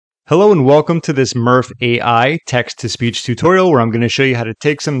Hello and welcome to this Murf AI text-to-speech tutorial where I'm going to show you how to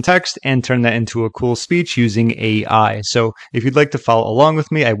take some text and turn that into a cool speech using AI. So if you'd like to follow along with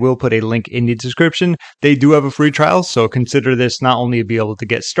me, I will put a link in the description. They do have a free trial, so consider this not only to be able to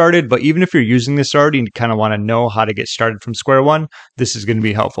get started, but even if you're using this already and kind of want to know how to get started from square one, this is going to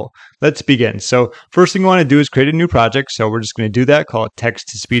be helpful. Let's begin. So first thing you want to do is create a new project. So we're just going to do that, call it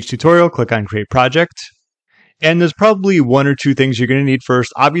text-to-speech tutorial, click on create project. And there's probably one or two things you're going to need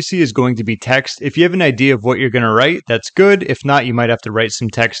first. Obviously is going to be text. If you have an idea of what you're going to write, that's good. If not, you might have to write some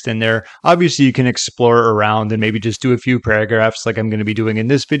text in there. Obviously, you can explore around and maybe just do a few paragraphs like I'm going to be doing in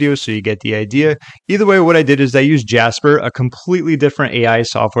this video so you get the idea. Either way, what I did is I used Jasper, a completely different AI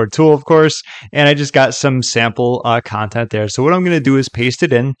software tool, of course, and I just got some sample content there. So what I'm going to do is paste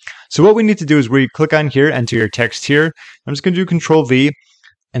it in. So what we need to do is where you click on here, enter your text here. I'm just going to do Control V,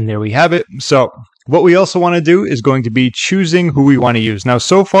 and there we have it. So what we also want to do is going to be choosing who we want to use. Now,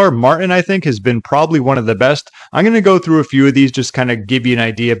 so far, Martin, I think, has been probably one of the best. I'm going to go through a few of these, just kind of give you an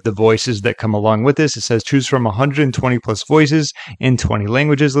idea of the voices that come along with this. It says choose from 120 plus voices in 20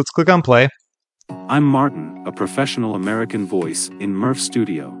 languages. Let's click on play. I'm Martin, a professional American voice in Murf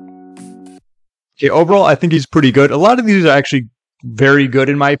Studio. Okay, overall, I think he's pretty good. A lot of these are actually very good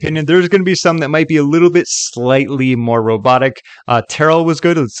in my opinion. There's going to be some that might be a little bit slightly more robotic. Terrell was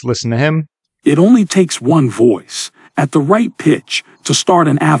good. Let's listen to him. It only takes one voice at the right pitch to start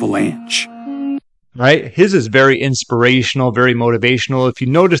an avalanche. Right? His is very inspirational, very motivational. If you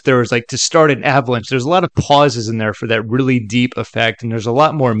notice, there was like to start an avalanche, there's a lot of pauses in there for that really deep effect, and there's a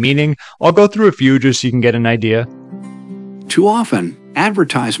lot more meaning. I'll go through a few just so you can get an idea. Too often,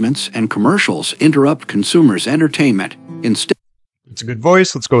 advertisements and commercials interrupt consumers' entertainment. Instead, it's a good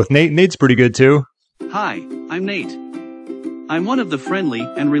voice. Let's go with Nate. Nate's pretty good too. Hi, I'm Nate. I'm one of the friendly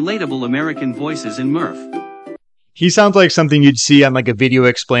and relatable American voices in Murf. He sounds like something you'd see on like a video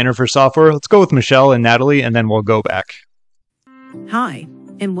explainer for software. Let's go with Michelle and Natalie, and then we'll go back. Hi,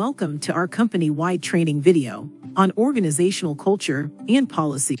 and welcome to our company-wide training video on organizational culture and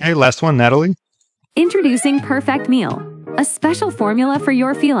policy. Okay, last one, Natalie. Introducing Perfect Meal, a special formula for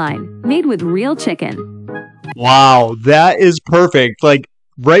your feline, made with real chicken. Wow, that is perfect. Like,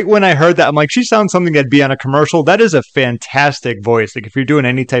 right when I heard that, I'm like, she sounds something that'd be on a commercial. That is a fantastic voice. Like if you're doing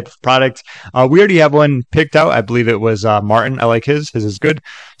any type of product, we already have one picked out. I believe it was Martin. I like his. His is good.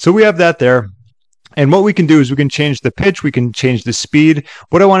 So we have that there. And what we can do is we can change the pitch. We can change the speed.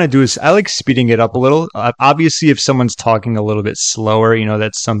 What I want to do is I like speeding it up a little. Obviously, if someone's talking a little bit slower,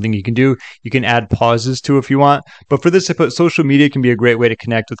 that's something you can do. You can add pauses to if you want. But for this, I put social media can be a great way to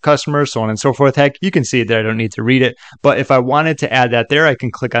connect with customers, so on and so forth. Heck, you can see it there. I don't need to read it. But if I wanted to add that there, I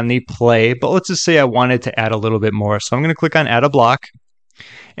can click on the play. But let's just say I wanted to add a little bit more. So I'm going to click on add a block.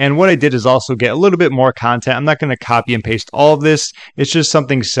 And what I did is also get a little bit more content. I'm not going to copy and paste all of this. It's just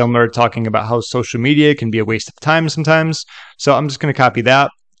something similar, talking about how social media can be a waste of time sometimes. So I'm just going to copy that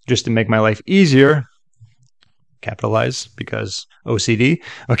just to make my life easier. Capitalize because OCD.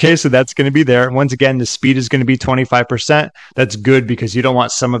 Okay, so that's going to be there. Once again, the speed is going to be 25%. That's good because you don't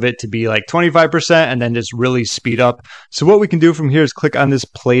want some of it to be like 25% and then just really speed up. So what we can do from here is click on this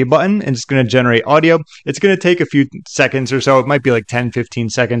play button and it's going to generate audio. It's going to take a few seconds or so. It might be like 10,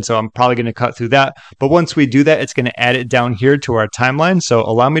 15 seconds. So I'm probably going to cut through that. But once we do that, it's going to add it down here to our timeline. So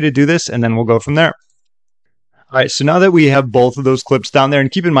allow me to do this and then we'll go from there. All right, so now that we have both of those clips down there, and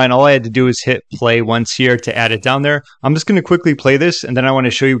keep in mind, all I had to do is hit play once here to add it down there. I'm just going to quickly play this, and then I want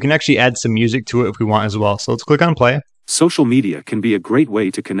to show you we can actually add some music to it if we want as well. So let's click on play. Social media can be a great way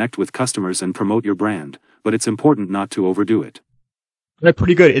to connect with customers and promote your brand, but it's important not to overdo it. That's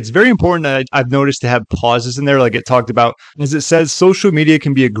pretty good. It's very important that I've noticed to have pauses in there, like it talked about. As it says, social media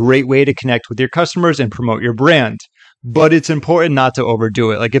can be a great way to connect with your customers and promote your brand. But it's important not to overdo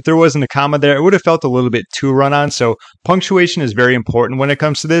it. Like if there wasn't a comma there, it would have felt a little bit too run on. So punctuation is very important when it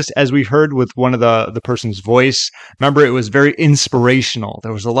comes to this. As we heard with one of the person's voice, remember it was very inspirational.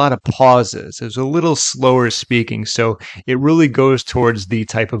 There was a lot of pauses. It was a little slower speaking. So it really goes towards the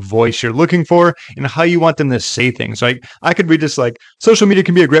type of voice you're looking for and how you want them to say things. Like I could read this like social media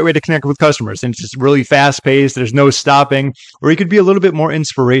can be a great way to connect with customers. And it's just really fast paced. There's no stopping. Or it could be a little bit more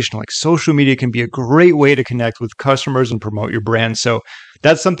inspirational. Like social media can be a great way to connect with customers and promote your brand. So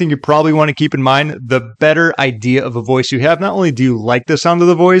that's something you probably want to keep in mind. The better idea of a voice you have, not only do you like the sound of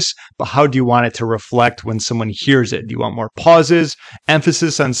the voice, but how do you want it to reflect when someone hears it? Do you want more pauses,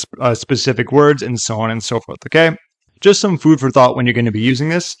 emphasis on specific words, and so on and so forth? Okay. just some food for thought when you're going to be using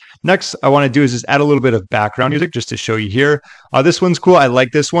this. Next, I want to do is just add a little bit of background music just to show you here. This one's cool. I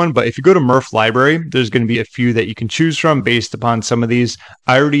like this one, but if you go to Murf library, there's going to be a few that you can choose from based upon some of these.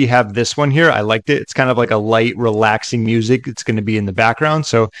 I already have this one here. I liked it. It's kind of like a light, relaxing music. It's going to be in the background.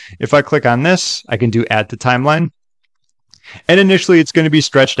 So if I click on this, I can do add to timeline. And initially it's going to be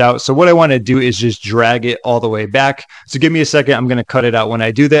stretched out. So what I want to do is just drag it all the way back. So give me a second. I'm going to cut it out when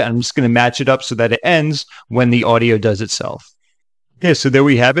I do that. I'm just going to match it up so that it ends when the audio does itself. Okay, so there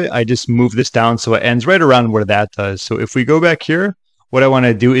we have it. I just move this down so it ends right around where that does. So if we go back here, what I want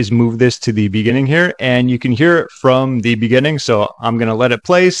to do is move this to the beginning here, and you can hear it from the beginning. So I'm going to let it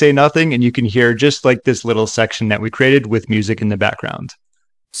play, say nothing, and you can hear just like this little section that we created with music in the background.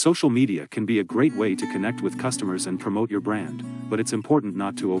 Social media can be a great way to connect with customers and promote your brand, but it's important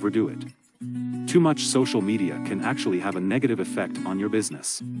not to overdo it. Too much social media can actually have a negative effect on your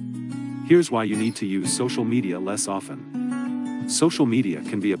business. Here's why you need to use social media less often. Social media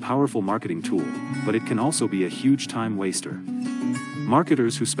can be a powerful marketing tool, but it can also be a huge time waster.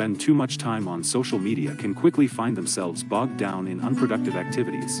 Marketers who spend too much time on social media can quickly find themselves bogged down in unproductive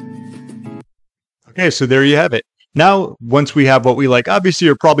activities. Okay, so there you have it. Now, once we have what we like, obviously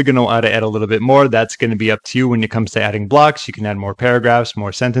you're probably going to want to add a little bit more. That's going to be up to you when it comes to adding blocks. You can add more paragraphs,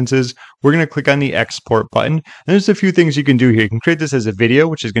 more sentences. We're going to click on the export button. And there's a few things you can do here. You can create this as a video,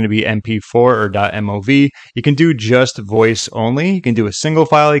 which is going to be MP4 or .mov. You can do just voice only. You can do a single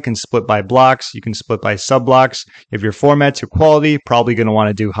file. You can split by blocks. You can split by subblocks. If your format's your quality, probably going to want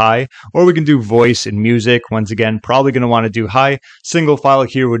to do high. Or we can do voice and music. Once again, probably going to want to do high. Single file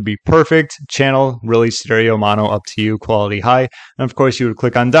here would be perfect. Channel, really stereo mono, up to you, quality high. And of course you would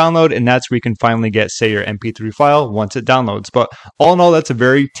click on download, and that's where you can finally get, say, your MP3 file once it downloads. But all in all, that's a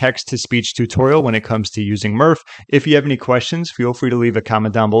very text to speech tutorial when it comes to using Murf. If you have any questions, feel free to leave a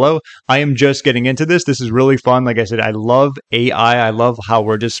comment down below. I am just getting into this. This is really fun. Like I said, I love AI. I love how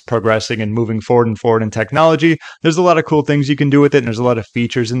we're just progressing and moving forward in technology. There's a lot of cool things you can do with it, and there's a lot of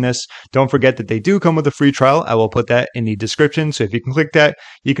features in this. Don't forget that they do come with a free trial. I will put that in the description. So if you can click that,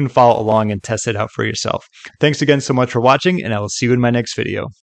 you can follow along and test it out for yourself. Thanks again so much for watching, and I will see you in my next video.